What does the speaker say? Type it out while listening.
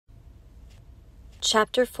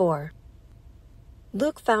Chapter 4.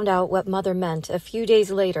 Luke found out what Mother meant a few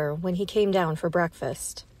days later when he came down for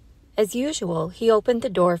breakfast. As usual, he opened the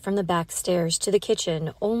door from the back stairs to the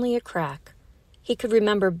kitchen only a crack. He could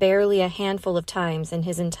remember barely a handful of times in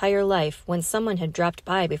his entire life when someone had dropped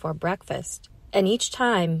by before breakfast, and each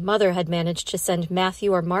time Mother had managed to send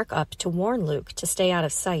Matthew or Mark up to warn Luke to stay out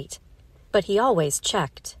of sight. But he always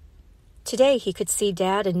checked. Today he could see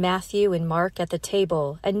Dad and Matthew and Mark at the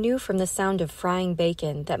table and knew from the sound of frying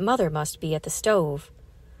bacon that Mother must be at the stove.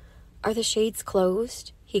 "Are the shades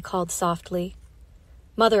closed?" he called softly.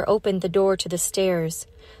 Mother opened the door to the stairs.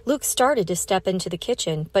 Luke started to step into the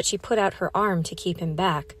kitchen, but she put out her arm to keep him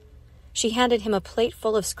back. She handed him a plate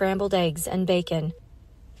full of scrambled eggs and bacon.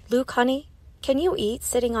 "Luke, honey, can you eat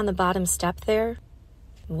sitting on the bottom step there?"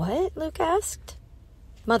 "What?" Luke asked.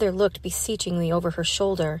 Mother looked beseechingly over her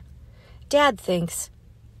shoulder. "Dad thinks,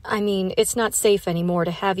 it's not safe anymore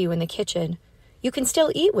to have you in the kitchen. You can still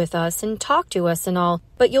eat with us and talk to us and all,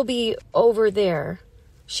 but you'll be over there."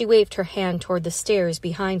 She waved her hand toward the stairs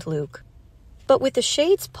behind Luke. "But with the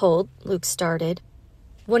shades pulled," Luke started.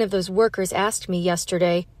 "One of those workers asked me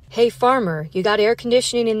yesterday, 'Hey, farmer, you got air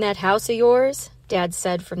conditioning in that house of yours?' Dad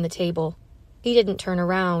said from the table. He didn't turn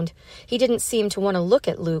around. He didn't seem to want to look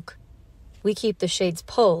at Luke. "We keep the shades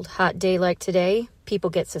pulled. Hot day like today, people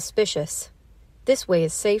get suspicious. This way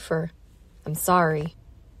is safer. I'm sorry."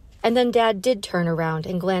 And then Dad did turn around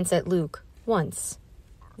and glance at Luke, once.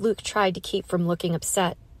 Luke tried to keep from looking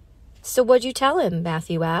upset. "So what'd you tell him?"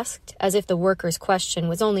 Matthew asked, as if the worker's question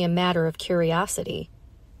was only a matter of curiosity.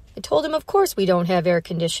 "I told him of course we don't have air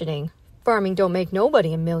conditioning. Farming don't make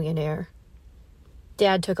nobody a millionaire."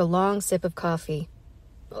 Dad took a long sip of coffee.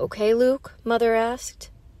 "Okay, Luke?" Mother asked.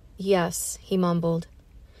 "Yes," he mumbled.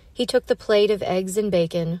 He took the plate of eggs and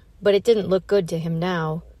bacon, but it didn't look good to him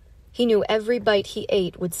now. He knew every bite he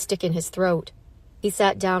ate would stick in his throat. He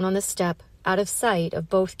sat down on the step, out of sight of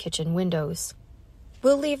both kitchen windows.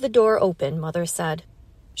 "We'll leave the door open," Mother said.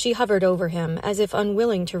 She hovered over him as if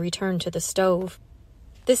unwilling to return to the stove.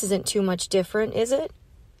 "This isn't too much different, is it?"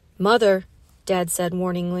 "Mother," Dad said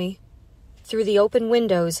warningly. Through the open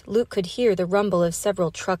windows, Luke could hear the rumble of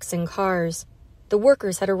several trucks and cars. The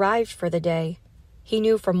workers had arrived for the day. He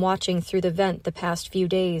knew from watching through the vent the past few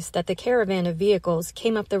days that the caravan of vehicles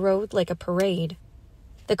came up the road like a parade.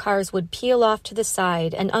 The cars would peel off to the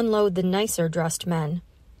side and unload the nicer-dressed men.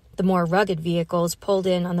 The more rugged vehicles pulled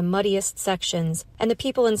in on the muddiest sections, and the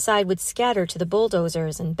people inside would scatter to the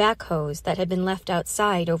bulldozers and backhoes that had been left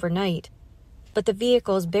outside overnight. But the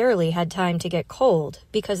vehicles barely had time to get cold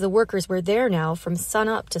because the workers were there now from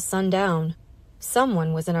sunup to sundown.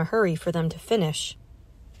 Someone was in a hurry for them to finish.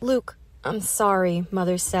 "Luke, I'm sorry,"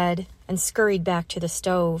 Mother said, and scurried back to the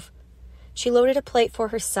stove. She loaded a plate for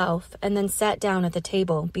herself and then sat down at the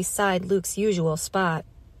table beside Luke's usual spot.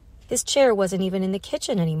 His chair wasn't even in the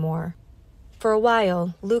kitchen anymore. For a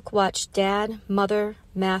while, Luke watched Dad, Mother,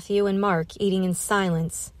 Matthew, and Mark eating in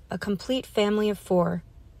silence, a complete family of 4.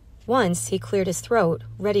 Once he cleared his throat,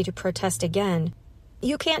 ready to protest again.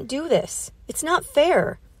 "You can't do this. It's not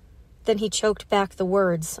fair." Then he choked back the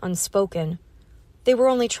words, unspoken. They were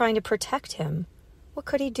only trying to protect him. What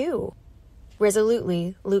could he do?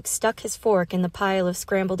 Resolutely, Luke stuck his fork in the pile of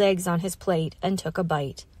scrambled eggs on his plate and took a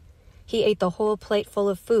bite. He ate the whole plate full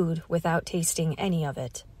of food without tasting any of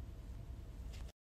it.